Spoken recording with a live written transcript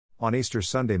On Easter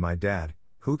Sunday, my dad,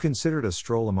 who considered a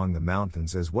stroll among the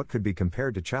mountains as what could be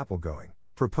compared to chapel going,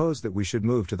 proposed that we should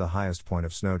move to the highest point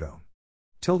of Snowdome.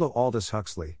 Tilda Aldous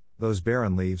Huxley, Those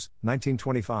Barren Leaves,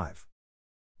 1925.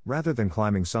 Rather than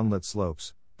climbing sunlit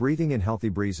slopes, breathing in healthy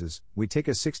breezes, we take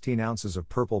a 16 ounces of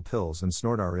purple pills and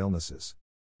snort our illnesses.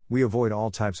 We avoid all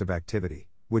types of activity,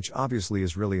 which obviously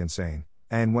is really insane,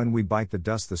 and when we bite the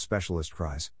dust the specialist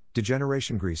cries,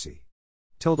 degeneration greasy.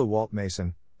 Tilda Walt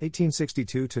Mason, 1862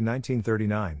 to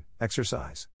 1939,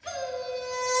 exercise.